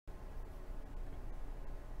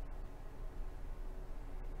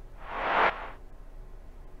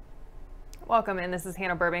Welcome in. This is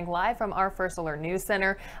Hannah Burbank live from our First Alert News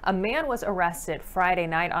Center. A man was arrested Friday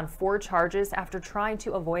night on 4 charges after trying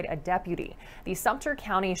to avoid a deputy. The Sumter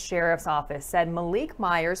County Sheriff's Office said Malik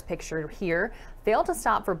Myers, pictured here, failed to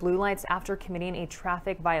stop for blue lights after committing a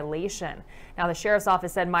traffic violation. Now, the Sheriff's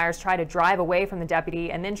Office said Myers tried to drive away from the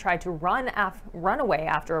deputy and then tried to run away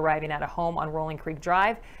after arriving at a home on Rolling Creek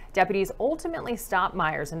Drive. Deputies ultimately stopped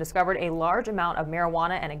Myers and discovered a large amount of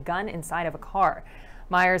marijuana and a gun inside of a car.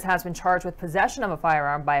 Myers has been charged with possession of a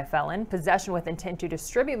firearm by a felon, possession with intent to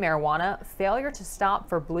distribute marijuana, failure to stop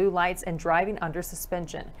for blue lights, and driving under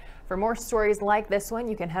suspension. For more stories like this one,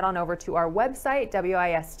 you can head on over to our website,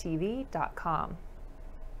 wistv.com.